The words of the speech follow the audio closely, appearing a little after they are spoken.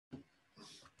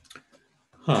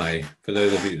Hi, for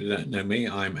those of you that don't know me,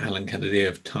 I'm Alan Kennedy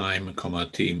of Time,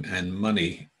 Team and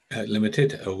Money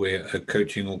Limited. We're a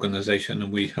coaching organization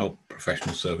and we help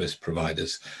professional service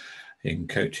providers in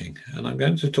coaching. And I'm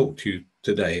going to talk to you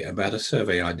today about a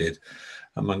survey I did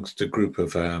amongst a group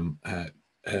of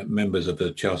members of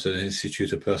the Chartered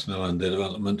Institute of Personnel and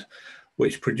Development,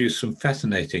 which produced some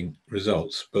fascinating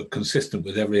results, but consistent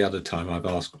with every other time I've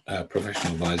asked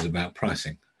professional advisors about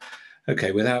pricing.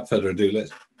 Okay, without further ado,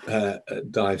 let's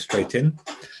dive straight in.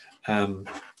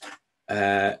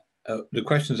 The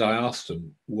questions I asked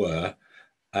them were,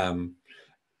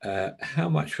 how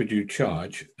much would you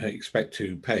expect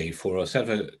to pay for a set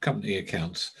of company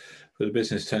accounts for the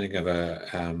business turning over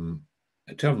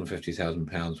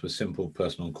 £250,000 with simple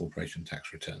personal and corporation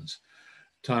tax returns?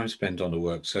 Time spent on the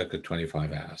work, circa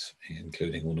 25 hours,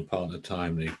 including all the partner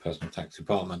time, the personal tax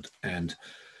department, and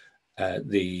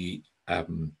the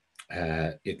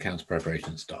accounts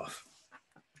preparation staff.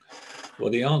 Well,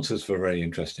 the answers were very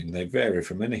interesting. They vary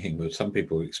from anything, with some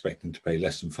people expecting to pay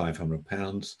less than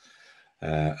 £500,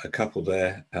 a couple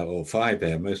there, or five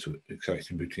there, most were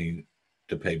expecting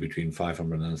to pay between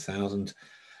 500 and 1,000.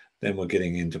 Then we're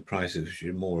getting into prices which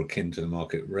are more akin to the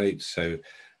market rates. So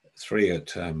three at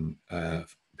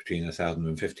between 1,000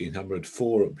 and 1,500,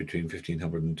 four at between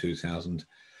 1,500 and 2,000.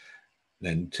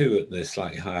 Then two at the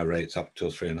slightly higher rates up to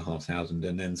 3,500,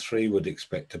 and then three would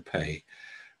expect to pay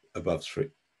above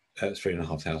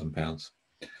 £3,500.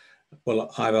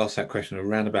 Well, I've asked that question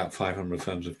around about 500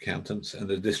 firms of accountants, and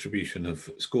the distribution of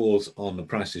scores on the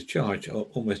prices charged are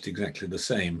almost exactly the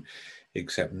same,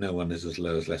 except no one is as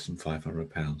low as less than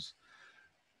 £500.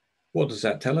 What does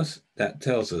that tell us? That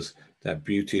tells us that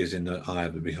beauty is in the eye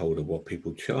of the beholder. What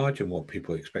people charge and what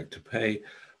people expect to pay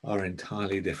are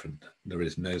entirely different. There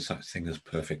is no such thing as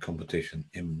perfect competition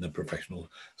in the professional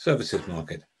services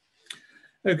market.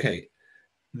 Okay,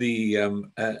 the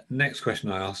next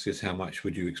question I asked is, how much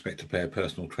would you expect to pay a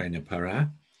personal trainer per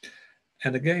hour?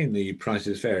 And again, the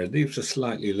prices varied. These are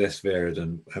slightly less varied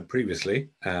than previously,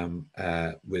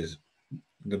 with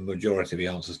the majority of the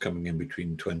answers coming in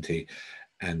between 20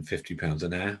 and £50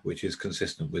 an hour, which is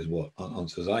consistent with what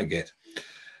answers I get.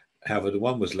 However, the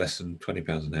one was less than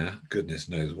 £20 an hour. Goodness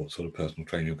knows what sort of personal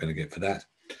training you're going to get for that.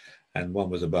 And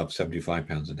one was above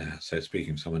 £75 an hour. So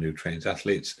speaking of someone who trains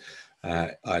athletes,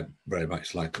 I'd very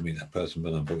much like to meet that person,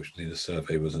 but unfortunately the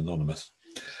survey was anonymous.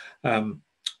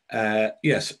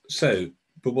 Yes, so,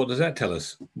 but what does that tell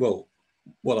us? Well,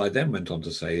 what I then went on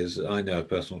to say is, I know a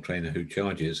personal trainer who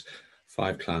charges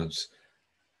 5 clients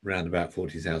around about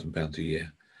 £40,000 a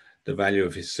year. The value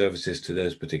of his services to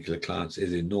those particular clients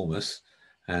is enormous,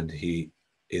 and he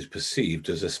is perceived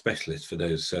as a specialist for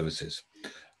those services.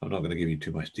 I'm not going to give you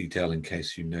too much detail in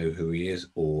case you know who he is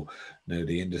or know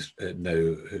the industry,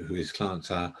 know who his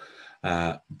clients are.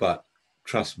 But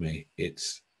trust me,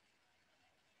 it's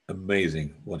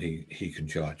amazing what he can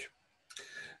charge.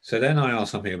 So then I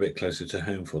asked something a bit closer to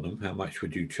home for them. How much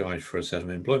would you charge for a set of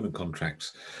employment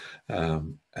contracts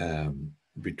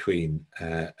between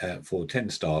for 10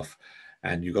 staff,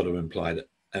 and you've got to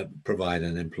provide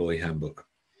an employee handbook?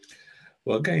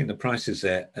 Well, again, the price is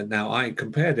there. And now I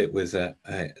compared it with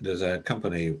there's a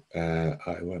company,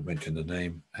 I won't mention the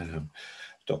name,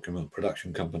 document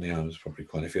production company. There's probably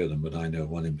quite a few of them, but I know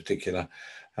one in particular,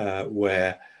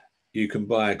 where you can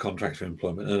buy a contract for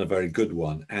employment, and a very good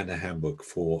one, and a handbook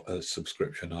for a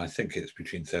subscription. I think it's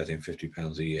between £30 and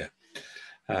 £50 a year.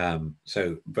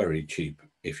 So very cheap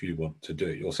if you want to do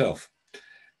it yourself.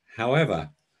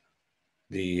 However,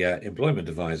 the employment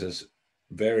advisors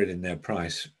varied in their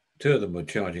price. Two of them were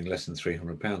charging less than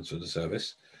 £300 for the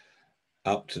service.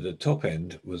 Up to the top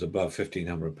end was above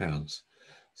 £1,500.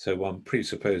 So one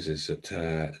presupposes that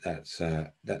that's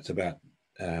about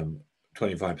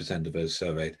 25% of those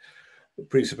surveyed,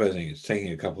 presupposing it's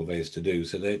taking a couple of days to do.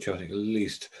 So they're charging at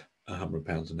least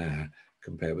 £100 an hour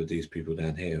compared with these people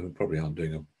down here who probably aren't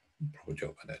doing a proper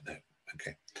job. I don't know.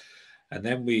 Okay. And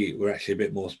then we were actually a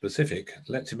bit more specific.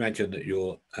 Let's imagine that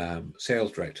your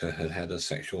sales director had a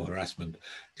sexual harassment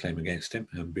claim against him,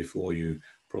 and before you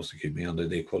prosecute me under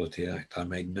the Equality Act, I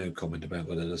made no comment about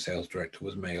whether the sales director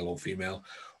was male or female,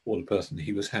 or the person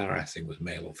he was harassing was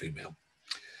male or female.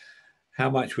 How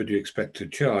much would you expect to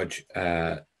charge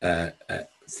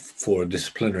for a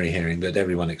disciplinary hearing that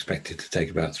everyone expected to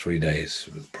take about 3 days?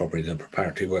 Probably the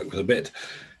preparatory work was a bit.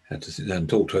 Had to sit down and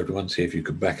talk to everyone, see if you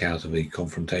could back out of the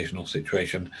confrontational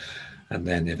situation. And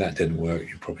then if that didn't work,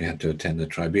 you probably had to attend the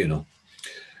tribunal.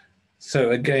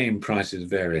 So again, prices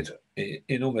varied.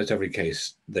 In almost every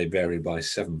case, they vary by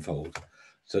sevenfold.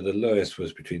 So the lowest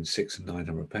was between £600 and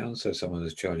 £900. So someone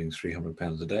is charging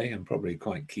 £300 a day and probably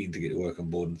quite keen to get to work on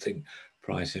board and think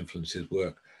price influences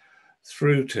work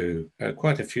through to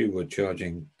quite a few were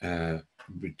charging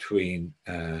between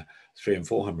 £300 and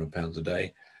 £400 a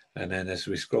day. And then as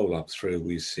we scroll up through,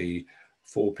 we see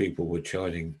 4 people were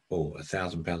charging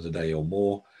 £1,000 a day or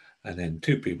more. And then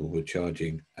 2 people were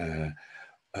charging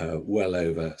well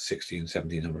over £1,600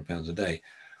 and £1,700 a day.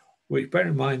 Which, bear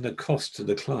in mind the cost to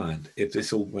the client if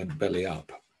this all went belly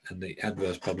up and the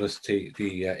adverse publicity.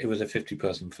 It was a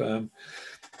 50-person firm.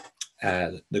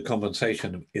 The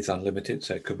compensation is unlimited,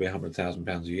 so it could be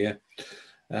 £100,000 a year,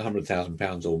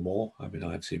 £100,000 or more. I mean,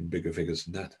 I've seen bigger figures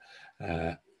than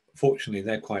that. Fortunately,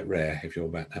 they're quite rare. If you're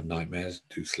about to have nightmares,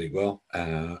 do sleep well,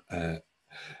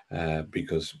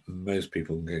 because most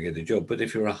people can get a job. But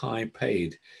if you're a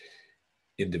high-paid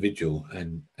individual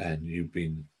and you've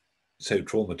been so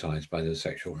traumatized by the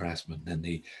sexual harassment, then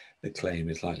the claim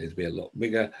is likely to be a lot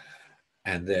bigger.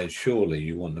 And there, surely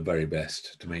you want the very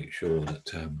best to make sure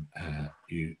that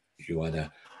you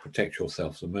either protect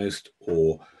yourself the most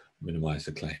or minimize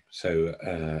the claim.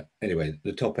 So anyway,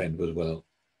 the top end was well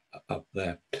up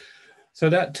there. So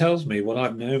that tells me what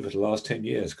I've known for the last 10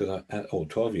 years, or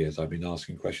 12 years, I've been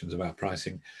asking questions about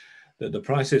pricing, that the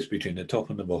prices between the top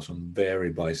and the bottom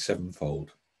vary by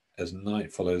 7-fold. As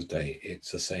night follows day,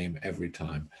 it's the same every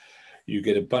time. You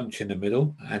get a bunch in the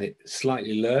middle, and it's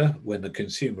slightly lower when the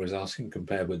consumer is asking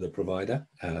compared with the provider.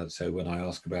 So when I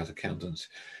ask about accountants,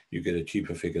 you get a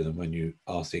cheaper figure than when you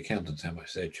ask the accountants how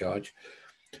much they charge.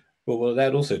 But what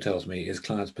that also tells me is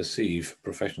clients perceive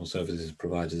professional services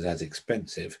providers as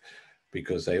expensive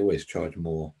because they always charge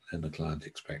more than the client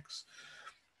expects.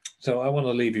 So I want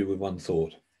to leave you with one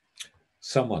thought.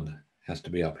 Someone has to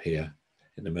be up here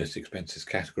in the most expensive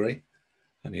category.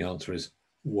 And the answer is,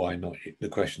 why not you? The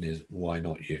question is, why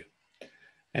not you?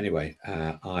 Anyway,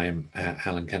 I'm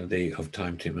Alan Kennedy of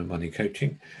Time, Team and Money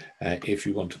Coaching. If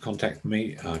you want to contact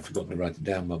me, I've forgotten to write it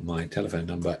down, but my telephone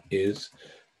number is,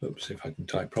 oops, if I can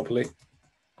type properly,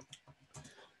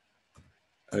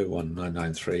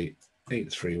 01993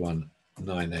 831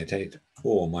 988,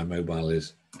 or my mobile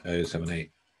is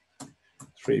 078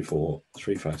 34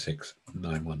 356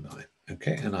 919.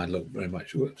 Okay, and I look very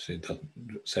much, whoops, it doesn't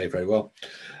say very well.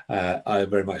 I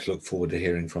very much look forward to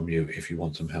hearing from you if you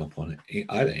want some help on it,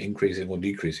 either increasing or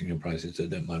decreasing your prices, I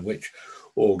don't mind which,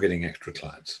 or getting extra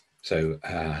clients. So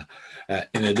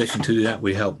in addition to that,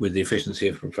 we help with the efficiency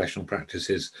of professional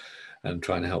practices and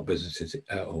trying to help businesses,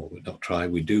 or not try,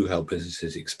 we do help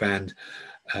businesses expand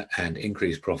and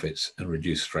increase profits and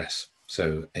reduce stress.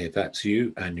 So if that's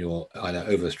you and you're either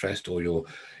overstressed or your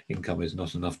income is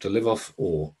not enough to live off,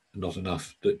 or not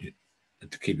enough to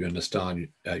keep you in the style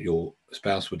your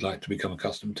spouse would like to become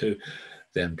accustomed to,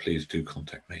 then please do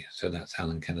contact me. So that's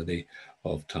Alan Kennedy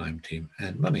of Time, Team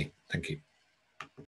and Money. Thank you.